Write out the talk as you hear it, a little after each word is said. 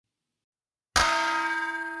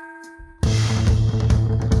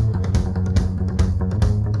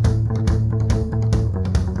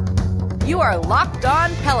are Locked On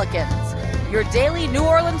Pelicans, your daily New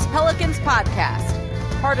Orleans Pelicans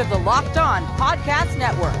podcast, part of the Locked On Podcast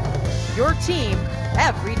Network, your team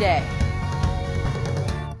every day.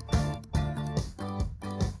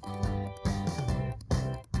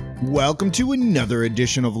 Welcome to another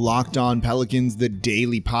edition of Locked On Pelicans, the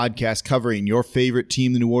daily podcast covering your favorite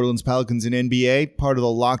team, the New Orleans Pelicans in NBA, part of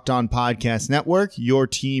the Locked On Podcast Network, your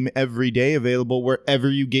team every day, available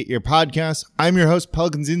wherever you get your podcasts. I'm your host,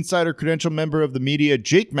 Pelicans Insider, credential member of the media,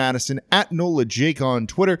 Jake Madison, at NOLA Jake on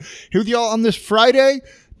Twitter. Here with y'all on this Friday,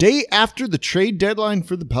 day after the trade deadline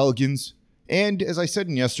for the Pelicans. And as I said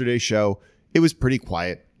in yesterday's show, it was pretty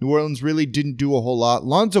quiet. New Orleans really didn't do a whole lot.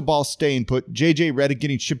 Lonzo Ball staying put. Redick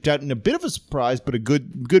getting shipped out in a bit of a surprise, but a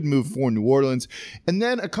good move for New Orleans. And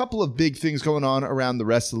then a couple of big things going on around the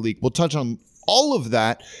rest of the league. We'll touch on all of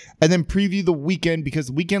that and then preview the weekend, because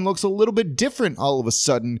the weekend looks a little bit different all of a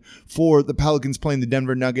sudden for the Pelicans playing the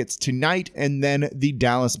Denver Nuggets tonight and then the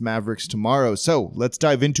Dallas Mavericks tomorrow. So let's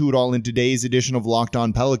dive into it all in today's edition of Locked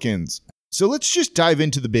On Pelicans. So let's just dive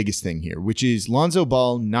into the biggest thing here, which is Lonzo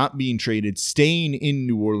Ball not being traded, staying in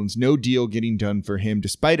New Orleans, no deal getting done for him,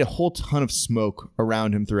 despite a whole ton of smoke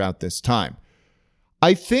around him throughout this time.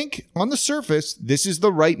 I think on the surface, this is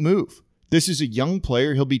the right move. This is a young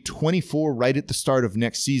player. He'll be 24 right at the start of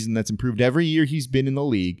next season. That's improved every year he's been in the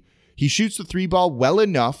league. He shoots the three ball well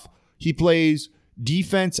enough. He plays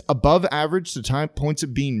defense above average to time points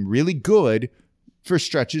of being really good for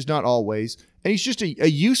stretches, not always. And he's just a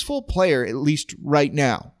useful player, at least right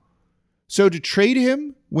now. So to trade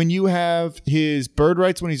him when you have his bird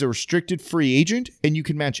rights, when he's a restricted free agent, and you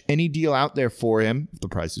can match any deal out there for him, if the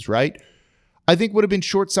price is right, I think would have been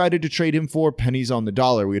short-sighted to trade him for pennies on the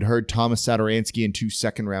dollar. We had heard Thomas Satoransky and 2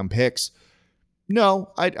 second-round picks.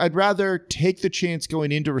 No, I'd rather take the chance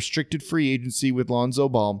going into restricted free agency with Lonzo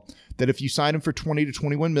Ball, that if you sign him for $20 to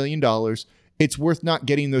 $21 million, it's worth not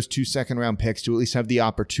getting those 2 second-round picks to at least have the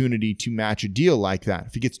opportunity to match a deal like that.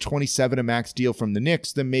 If he gets 27, a max deal from the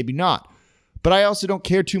Knicks, then maybe not. But I also don't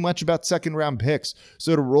care too much about second-round picks.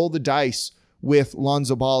 So to roll the dice with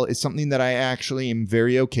Lonzo Ball is something that I actually am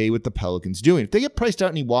very okay with the Pelicans doing. If they get priced out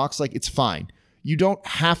and he walks, it's fine. You don't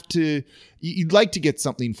have to. You'd like to get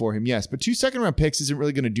something for him, yes. But 2 second-round picks isn't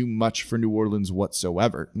really going to do much for New Orleans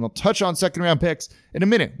whatsoever. And I'll touch on second-round picks in a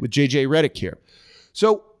minute with Redick here.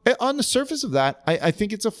 So on the surface of that, I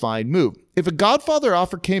think it's a fine move. If a Godfather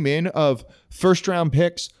offer came in of first-round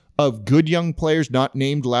picks of good young players not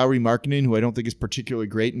named Lauri Markkanen, who I don't think is particularly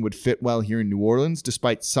great and would fit well here in New Orleans,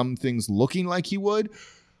 despite some things looking like he would,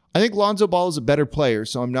 I think Lonzo Ball is a better player,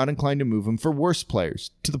 so I'm not inclined to move him for worse players,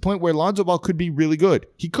 to the point where Lonzo Ball could be really good.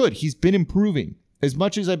 He could. He's been improving. As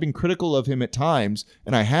much as I've been critical of him at times,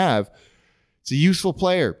 and I have, it's a useful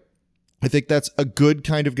player. I think that's a good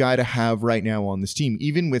kind of guy to have right now on this team,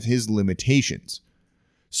 even with his limitations.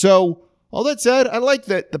 So, all that said, I like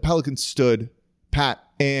that the Pelicans stood pat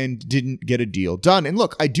and didn't get a deal done. And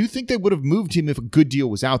look, I do think they would have moved him if a good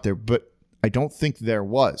deal was out there, but I don't think there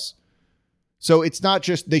was. So it's not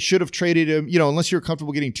just they should have traded him, unless you're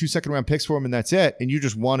comfortable getting 2 second-round picks for him and that's it, and you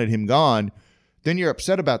just wanted him gone, then you're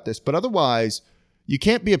upset about this. But otherwise, you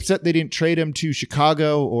can't be upset they didn't trade him to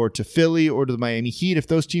Chicago or to Philly or to the Miami Heat if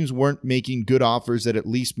those teams weren't making good offers that at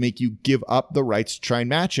least make you give up the rights to try and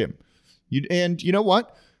match him. And you know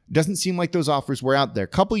what? It doesn't seem like those offers were out there. A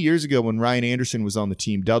couple years ago when Ryan Anderson was on the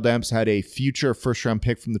team, Dell Demps had a future first-round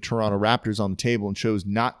pick from the Toronto Raptors on the table and chose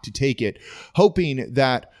not to take it, hoping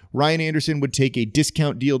that Ryan Anderson would take a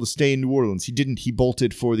discount deal to stay in New Orleans. He didn't. He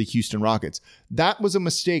bolted for the Houston Rockets. That was a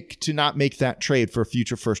mistake to not make that trade for a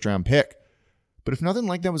future first-round pick. But if nothing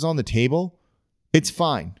like that was on the table, it's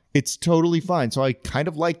fine. It's totally fine. So I kind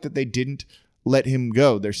of like that they didn't let him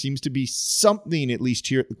go. There seems to be something, at least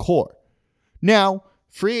here at the core. Now,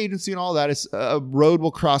 free agency and all that is a road we'll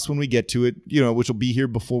cross when we get to it, which will be here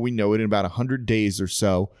before we know it in about 100 days or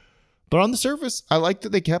so. But on the surface, I like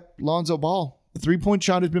that they kept Lonzo Ball. The three-point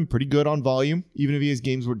shot has been pretty good on volume, even if he has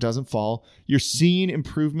games where it doesn't fall. You're seeing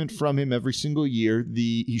improvement from him every single year.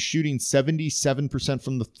 He's shooting 77%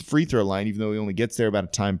 from the free throw line, even though he only gets there about a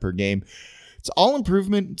time per game. It's all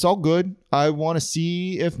improvement. It's all good. I want to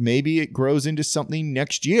see if maybe it grows into something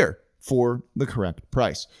next year for the correct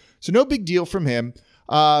price. So no big deal from him,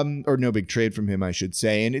 or no big trade from him, I should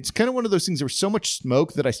say. And it's kind of one of those things, there was so much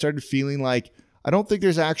smoke that I started feeling like I don't think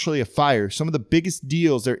there's actually a fire. Some of the biggest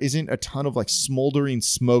deals, there isn't a ton of smoldering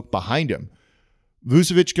smoke behind him.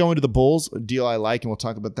 Vucevic going to the Bulls, a deal I like, and we'll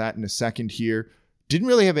talk about that in a second here. Didn't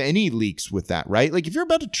really have any leaks with that, right? If you're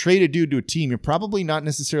about to trade a dude to a team, you're probably not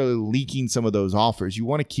necessarily leaking some of those offers. You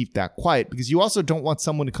want to keep that quiet because you also don't want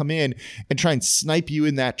someone to come in and try and snipe you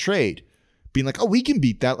in that trade. being like, oh, we can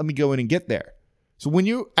beat that. Let me go in and get there. So when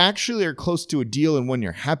you actually are close to a deal and one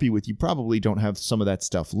you're happy with, you probably don't have some of that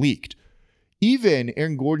stuff leaked. Even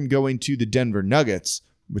Aaron Gordon going to the Denver Nuggets,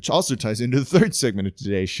 which also ties into the third segment of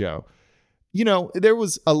today's show. You know, there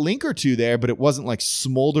was a link or two there, but it wasn't like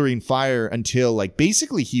smoldering fire until like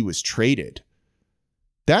basically he was traded.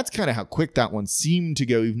 That's kind of how quick that one seemed to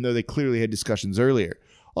go, even though they clearly had discussions earlier.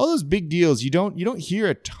 All those big deals you don't hear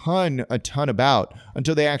a ton about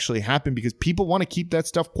until they actually happen because people want to keep that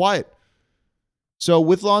stuff quiet. So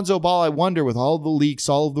with Lonzo Ball, I wonder, with all the leaks,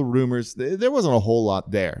 all of the rumors, there wasn't a whole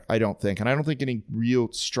lot there, I don't think. And I don't think any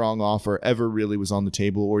real strong offer ever really was on the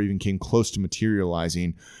table or even came close to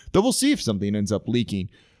materializing. Though we'll see if something ends up leaking.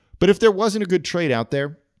 But if there wasn't a good trade out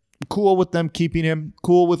there, cool with them keeping him,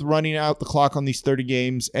 cool with running out the clock on these 30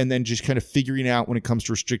 games, and then just kind of figuring out when it comes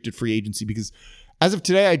to restricted free agency. Because as of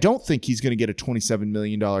today, I don't think he's going to get a $27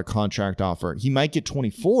 million contract offer. He might get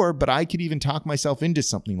 24, but I could even talk myself into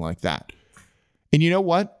something like that. And you know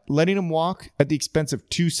what? Letting him walk at the expense of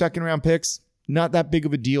 2 second-round picks, not that big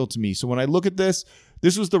of a deal to me. So when I look at this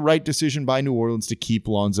was the right decision by New Orleans to keep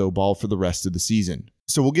Lonzo Ball for the rest of the season.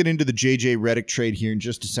 So we'll get into the JJ Redick trade here in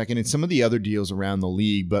just a second and some of the other deals around the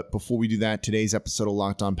league. But before we do that, today's episode of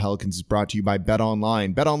Locked On Pelicans is brought to you by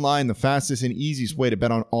BetOnline. BetOnline, the fastest and easiest way to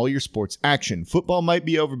bet on all your sports action. Football might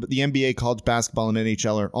be over, but the NBA, college basketball, and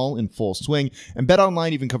NHL are all in full swing. And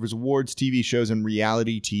BetOnline even covers awards, TV shows, and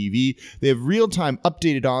reality TV. They have real-time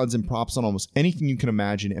updated odds and props on almost anything you can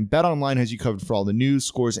imagine. And BetOnline has you covered for all the news,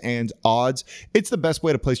 scores, and odds. It's the best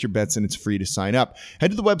way to place your bets, and it's free to sign up. Head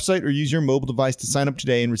to the website or use your mobile device to sign up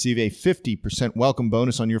today and receive a 50% welcome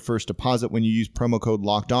bonus on your first deposit when you use promo code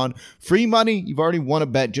LOCKEDON. Free money. You've already won a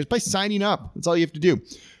bet just by signing up. That's all you have to do.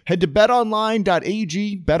 Head to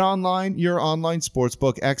betonline.ag. BetOnline, your online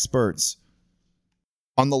sportsbook experts.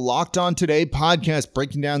 On the Locked On Today podcast,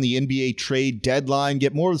 breaking down the NBA trade deadline.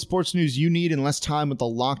 Get more of the sports news you need in less time with the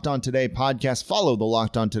Locked On Today podcast. Follow the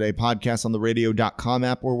Locked On Today podcast on the radio.com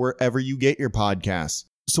app or wherever you get your podcasts.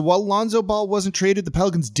 So while Lonzo Ball wasn't traded, the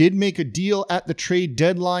Pelicans did make a deal at the trade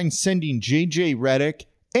deadline, sending JJ Redick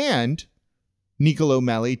and Nicolo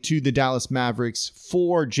Melli to the Dallas Mavericks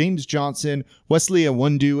for James Johnson, Wesley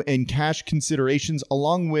Iwundu, and cash considerations,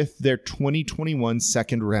 along with their 2021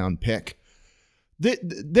 second-round pick.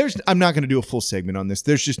 I'm not going to do a full segment on this.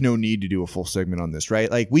 There's just no need to do a full segment on this, right?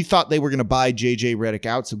 Like, we thought they were going to buy JJ Redick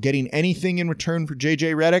out, so getting anything in return for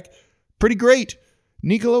JJ Redick, pretty great.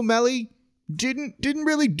 Nicolo Melli didn't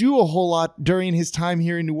really do a whole lot during his time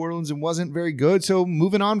here in New Orleans and wasn't very good. So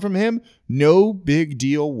moving on from him, no big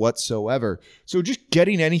deal whatsoever. So just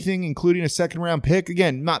getting anything, including a second-round pick.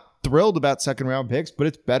 Again, not thrilled about second-round picks, but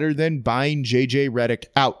it's better than buying JJ Redick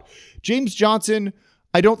out. James Johnson,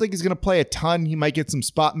 I don't think he's going to play a ton. He might get some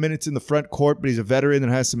spot minutes in the front court, but he's a veteran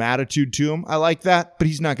that has some attitude to him. I like that, but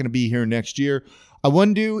he's not going to be here next year.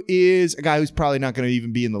 Iwundu is a guy who's probably not going to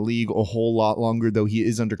even be in the league a whole lot longer, though he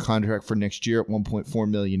is under contract for next year at $1.4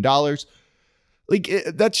 million.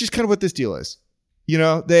 That's just kind of what this deal is. You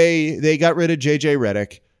know, they got rid of JJ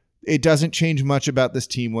Redick. It doesn't change much about this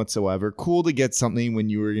team whatsoever. Cool to get something when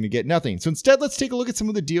you were going to get nothing. So instead, let's take a look at some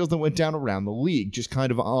of the deals that went down around the league, just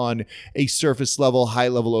kind of on a surface level, high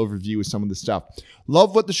level overview of some of the stuff.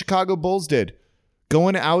 Love what the Chicago Bulls did.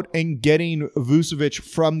 Going out and getting Vucevic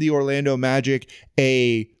from the Orlando Magic,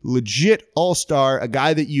 a legit all-star, a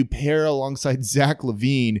guy that you pair alongside Zach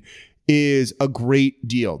LaVine, is a great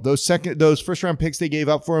deal. Those first-round picks they gave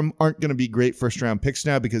up for him aren't going to be great first-round picks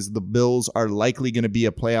now because the Bills are likely going to be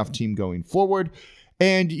a playoff team going forward.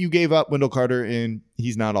 And you gave up Wendell Carter, and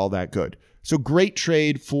he's not all that good. So great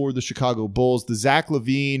trade for the Chicago Bulls. The Zach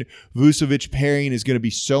LaVine, Vucevic pairing is going to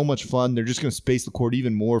be so much fun. They're just going to space the court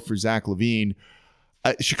even more for Zach LaVine.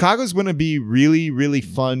 Chicago's going to be really, really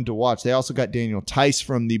fun to watch. They also got Daniel Tice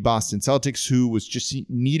from the Boston Celtics, who was just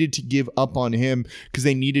needed to give up on him because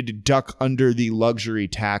they needed to duck under the luxury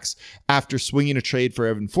tax after swinging a trade for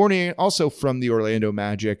Evan Fournier, also from the Orlando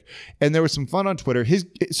Magic. And there was some fun on Twitter.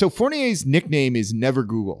 So Fournier's nickname is Never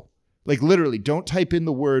Google. Like, literally, don't type in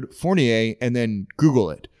the word Fournier and then Google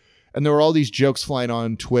it. And there were all these jokes flying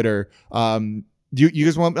on Twitter. You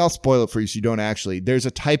guys want? I'll spoil it for you so you don't actually. There's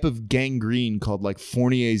a type of gangrene called like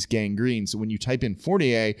Fournier's gangrene. So when you type in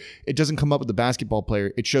Fournier, it doesn't come up with the basketball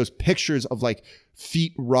player. It shows pictures of like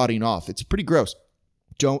feet rotting off. It's pretty gross.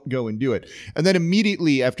 Don't go and do it. And then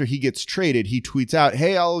immediately after he gets traded, he tweets out,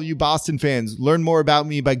 "Hey, all you Boston fans, learn more about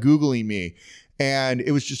me by Googling me." And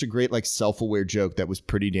it was just a great like self-aware joke that was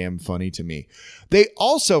pretty damn funny to me. They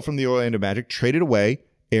also, from the Orlando Magic, traded away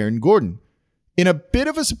Aaron Gordon. In a bit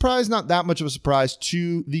of a surprise, not that much of a surprise,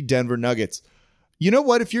 to the Denver Nuggets. You know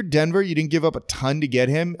what? If you're Denver, you didn't give up a ton to get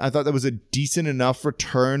him. I thought that was a decent enough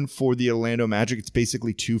return for the Orlando Magic. It's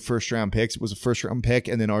basically 2 first-round picks. It was a first-round pick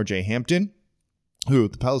and then RJ Hampton, who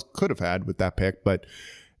the Pels could have had with that pick, but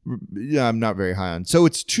yeah, I'm not very high on. So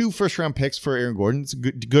it's 2 first-round picks for Aaron Gordon. It's a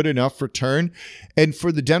good enough return. And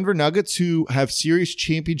for the Denver Nuggets, who have serious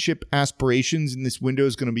championship aspirations, and this window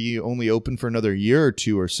is going to be only open for another year or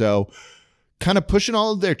 2 or so, kind of pushing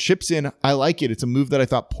all of their chips in. I like it. It's a move that I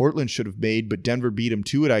thought Portland should have made, but Denver beat them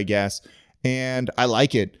to it, I guess. And I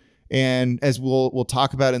like it. And as we'll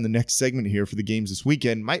talk about in the next segment here for the games this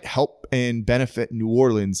weekend, might help and benefit New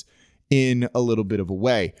Orleans in a little bit of a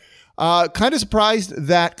way. Kind of surprised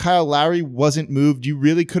that Kyle Lowry wasn't moved. You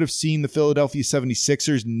really could have seen the Philadelphia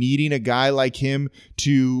 76ers needing a guy like him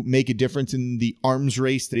to make a difference in the arms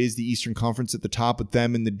race that is the Eastern Conference at the top with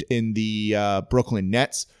them in the Brooklyn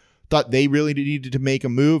Nets. Thought they really needed to make a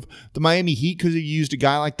move. The Miami Heat could have used a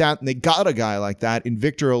guy like that, and they got a guy like that in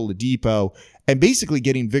Victor Oladipo, and basically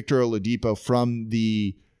getting Victor Oladipo from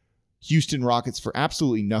the Houston Rockets for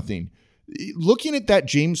absolutely nothing. Looking at that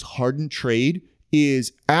James Harden trade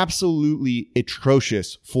is absolutely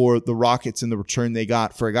atrocious for the Rockets and the return they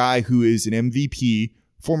got for a guy who is an MVP,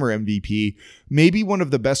 former MVP, maybe one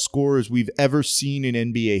of the best scorers we've ever seen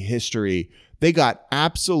in NBA history. They got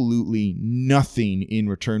absolutely nothing in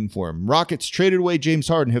return for him. Rockets traded away James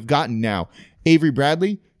Harden, have gotten now Avery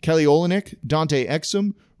Bradley, Kelly Olynyk, Dante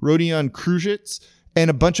Exum, Rodion Krujicic,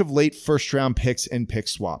 and a bunch of late first-round picks and pick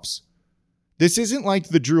swaps. This isn't like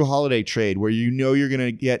the Drew Holiday trade where you know you're going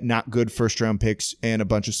to get not good first-round picks and a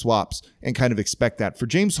bunch of swaps and kind of expect that. For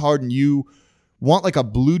James Harden, you want like a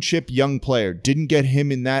blue-chip young player. Didn't get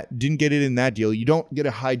it in that deal. You don't get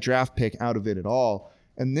a high draft pick out of it at all.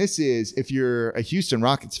 And this is, if you're a Houston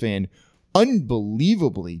Rockets fan,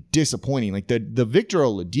 unbelievably disappointing. Like the Victor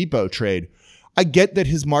Oladipo trade, I get that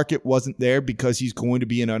his market wasn't there because he's going to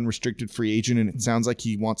be an unrestricted free agent, and it sounds like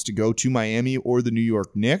he wants to go to Miami or the New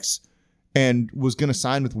York Knicks and was going to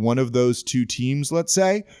sign with one of those 2 teams, let's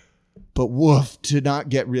say. But woof, to not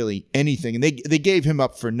get really anything. And they gave him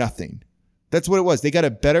up for nothing. That's what it was. They got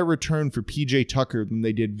a better return for PJ Tucker than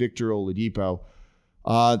they did Victor Oladipo.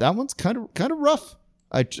 That one's kind of rough.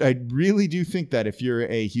 I really do think that if you're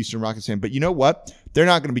a Houston Rockets fan. But you know what? They're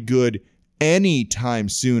not going to be good anytime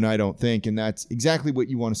soon, I don't think. And that's exactly what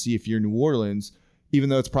you want to see if you're New Orleans, even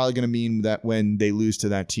though it's probably going to mean that when they lose to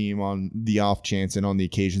that team on the off chance and on the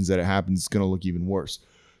occasions that it happens, it's going to look even worse.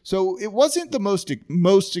 So it wasn't the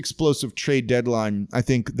most explosive trade deadline, I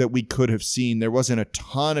think, that we could have seen. There wasn't a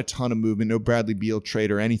ton of movement, no Bradley Beal trade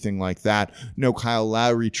or anything like that. No Kyle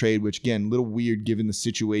Lowry trade, which, again, a little weird given the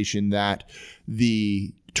situation that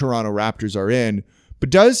the Toronto Raptors are in, but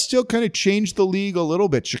does still kind of change the league a little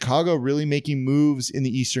bit. Chicago really making moves in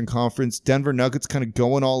the Eastern Conference. Denver Nuggets kind of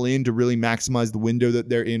going all in to really maximize the window that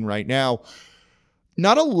they're in right now.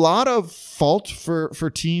 Not a lot of fault for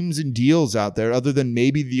teams and deals out there other than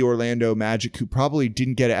maybe the Orlando Magic, who probably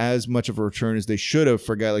didn't get as much of a return as they should have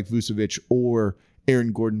for a guy like Vucevic or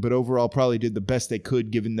Aaron Gordon, but overall probably did the best they could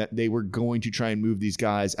given that they were going to try and move these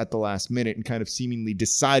guys at the last minute and kind of seemingly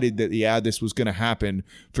decided that, yeah, this was going to happen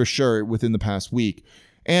for sure within the past week.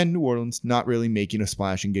 And New Orleans not really making a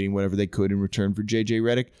splash and getting whatever they could in return for JJ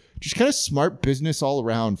Redick. Just kind of smart business all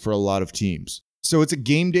around for a lot of teams. So it's a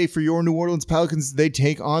game day for your New Orleans Pelicans. They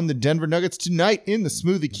take on the Denver Nuggets tonight in the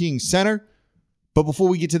Smoothie King Center. But before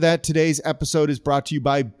we get to that, today's episode is brought to you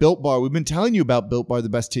by Built Bar. We've been telling you about Built Bar, the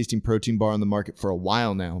best tasting protein bar on the market for a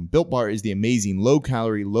while now. And Built Bar is the amazing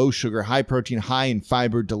low-calorie, low-sugar, high-protein,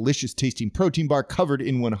 high-in-fiber, delicious tasting protein bar covered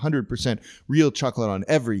in 100% real chocolate on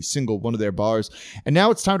every single one of their bars. And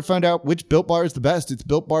now it's time to find out which Built Bar is the best. It's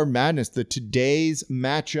Built Bar Madness. Today's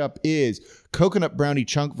matchup is Coconut Brownie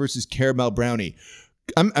Chunk versus Caramel Brownie.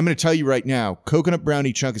 I'm going to tell you right now, Coconut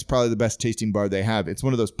Brownie Chunk is probably the best tasting bar they have. It's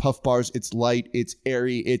one of those puff bars. It's light. It's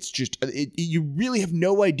airy. It's just, you really have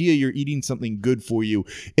no idea you're eating something good for you.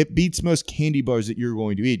 It beats most candy bars that you're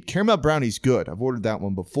going to eat. Caramel Brownie's good. I've ordered that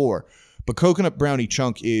one before. But Coconut Brownie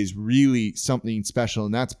Chunk is really something special,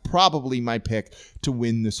 and that's probably my pick to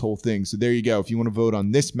win this whole thing. So there you go. If you want to vote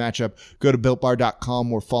on this matchup, go to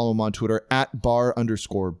BuiltBar.com or follow them on Twitter at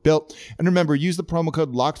 @bar_built. And remember, use the promo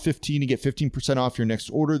code LOCKED15 to get 15% off your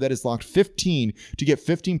next order. That is LOCKED15 to get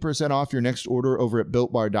 15% off your next order over at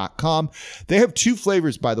BuiltBar.com. They have 2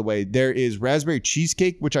 flavors, by the way. There is raspberry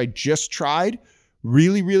cheesecake, which I just tried,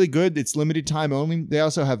 Really, really good. It's limited time only. They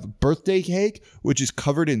also have birthday cake, which is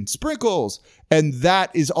covered in sprinkles. And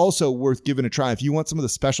that is also worth giving a try. If you want some of the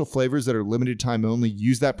special flavors that are limited time only,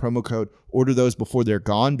 use that promo code. Order those before they're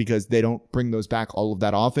gone because they don't bring those back all of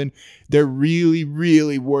that often. They're really,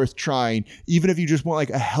 really worth trying. Even if you just want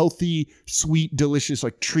like a healthy, sweet, delicious,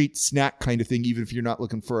 like treat snack kind of thing, even if you're not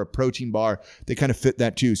looking for a protein bar, they kind of fit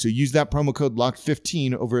that too. So use that promo code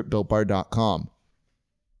LOCKED15 over at BuiltBar.com.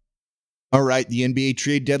 All right, the NBA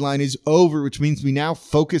trade deadline is over, which means we now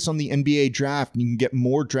focus on the NBA draft. And you can get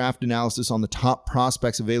more draft analysis on the top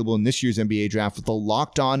prospects available in this year's NBA draft with the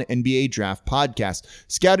Locked On NBA Draft podcast.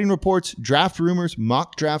 Scouting reports, draft rumors,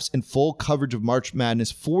 mock drafts, and full coverage of March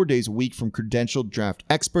Madness 4 days a week from credentialed draft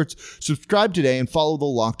experts. Subscribe today and follow the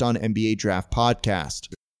Locked On NBA Draft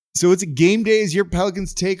podcast. So it's a game day as your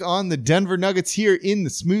Pelicans take on the Denver Nuggets here in the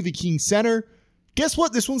Smoothie King Center. Guess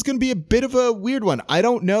what? This one's going to be a bit of a weird one. I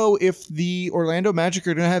don't know if the Orlando Magic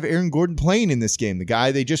are going to have Aaron Gordon playing in this game, the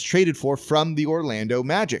guy they just traded for from the Orlando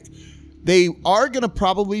Magic. They are going to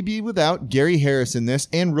probably be without Gary Harris in this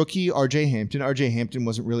and rookie RJ Hampton. RJ Hampton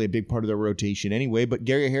wasn't really a big part of their rotation anyway, but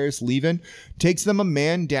Gary Harris leaving takes them a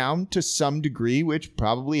man down to some degree, which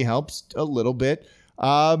probably helps a little bit.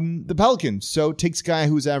 The Pelicans. So it takes a guy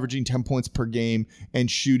who's averaging 10 points per game and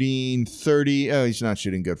shooting 30. Oh, he's not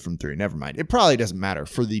shooting good from three. Never mind. It probably doesn't matter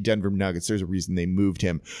for the Denver Nuggets. There's a reason they moved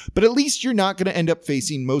him. But at least you're not going to end up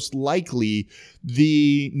facing most likely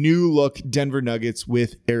the new look Denver Nuggets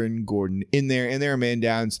with Aaron Gordon in there. And they're a man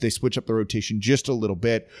down. So they switch up the rotation just a little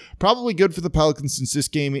bit. Probably good for the Pelicans since this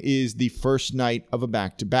game is the first night of a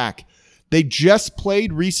back-to-back. They just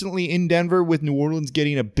played recently in Denver with New Orleans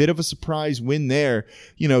getting a bit of a surprise win there.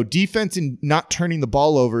 You know, defense and not turning the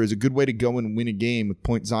ball over is a good way to go and win a game with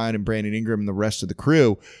Point Zion and Brandon Ingram and the rest of the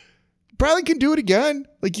crew. Probably can do it again.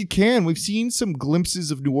 Like you can. We've seen some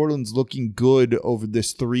glimpses of New Orleans looking good over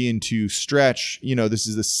this 3-2 stretch. You know, this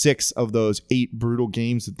is the 6 of those 8 brutal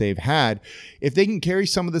games that they've had. If they can carry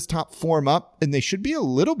some of this top form up, and they should be a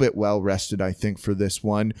little bit well rested, I think, for this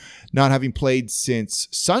one, not having played since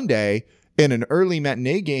Sunday, in an early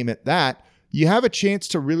matinee game at that, you have a chance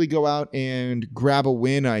to really go out and grab a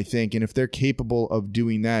win, I think. And if they're capable of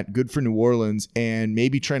doing that, good for New Orleans and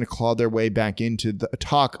maybe trying to claw their way back into the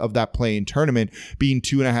talk of that play-in tournament, being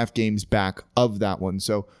 2.5 games back of that one.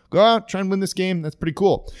 So go out, try and win this game. That's pretty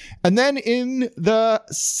cool. And then in the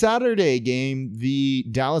Saturday game, the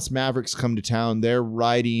Dallas Mavericks come to town. They're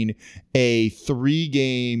riding a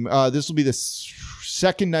 3-game. This will be the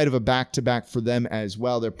second night of a back-to-back for them as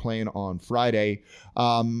well. They're playing on Friday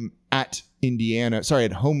at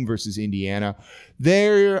home versus Indiana.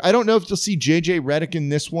 I don't know if you'll see JJ Redick in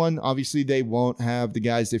this one. Obviously, they won't have the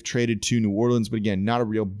guys they've traded to New Orleans, but again, not a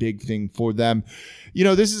real big thing for them. You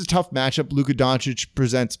know, this is a tough matchup. Luka Doncic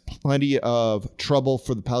presents plenty of trouble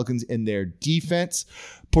for the Pelicans in their defense.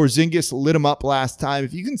 Porzingis lit him up last time.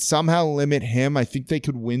 If you can somehow limit him, I think they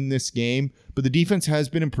could win this game. But the defense has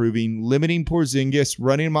been improving, limiting Porzingis,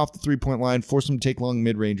 running him off the three-point line, force him to take long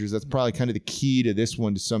mid-rangers. That's probably kind of the key to this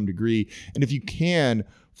one to some degree. And if you can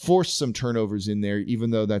force some turnovers in there,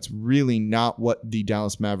 even though that's really not what the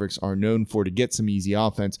Dallas Mavericks are known for, to get some easy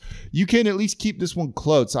offense, you can at least keep this one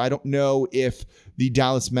close. I don't know if the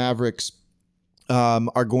Dallas Mavericks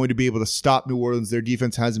are going to be able to stop New Orleans. Their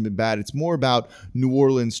defense hasn't been bad. It's more about New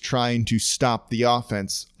Orleans trying to stop the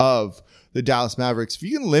offense of the Dallas Mavericks. If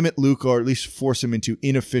you can limit Luka or at least force him into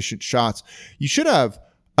inefficient shots, you should have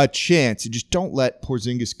a chance. You just don't let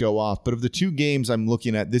Porzingis go off. But of the 2 games I'm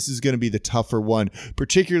looking at, this is going to be the tougher one,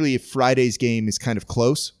 particularly if Friday's game is kind of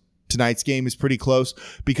close. Tonight's game is pretty close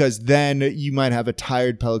because then you might have a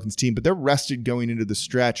tired Pelicans team, but they're rested going into the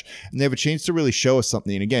stretch and they have a chance to really show us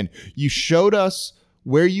something. And again, you showed us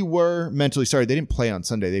where you were mentally. Sorry, they didn't play on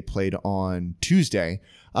Sunday. They played on Tuesday.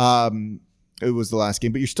 It was the last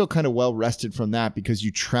game, but you're still kind of well rested from that because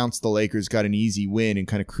you trounced the Lakers, got an easy win, and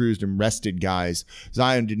kind of cruised and rested guys.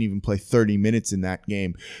 Zion didn't even play 30 minutes in that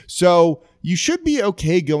game. So you should be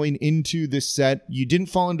okay going into this set. You didn't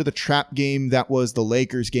fall into the trap game that was the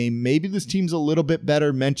Lakers game. Maybe this team's a little bit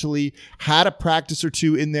better mentally. Had a practice or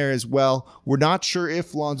 2 in there as well. We're not sure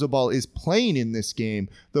if Lonzo Ball is playing in this game,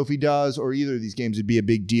 though if he does or either of these games, it'd be a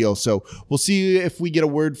big deal. So we'll see if we get a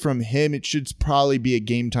word from him. It should probably be a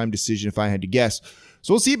game time decision if I had to guess.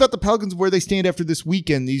 So we'll see about the Pelicans, where they stand after this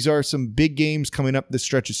weekend. These are some big games coming up. This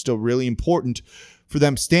stretch is still really important for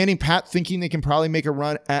them. Standing pat, thinking they can probably make a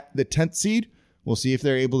run at the 10th seed. We'll see if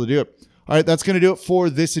they're able to do it. All right, that's going to do it for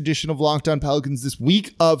this edition of Locked On Pelicans, this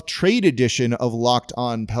week of trade edition of Locked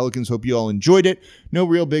On Pelicans. Hope you all enjoyed it. No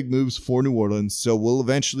real big moves for New Orleans, so we'll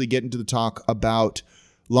eventually get into the talk about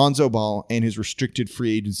Lonzo Ball and his restricted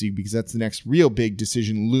free agency, because that's the next real big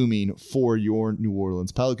decision looming for your New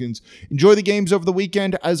Orleans Pelicans. Enjoy the games over the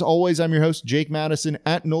weekend. As always, I'm your host, Jake Madison,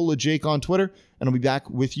 at NOLA Jake on Twitter, and I'll be back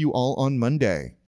with you all on Monday.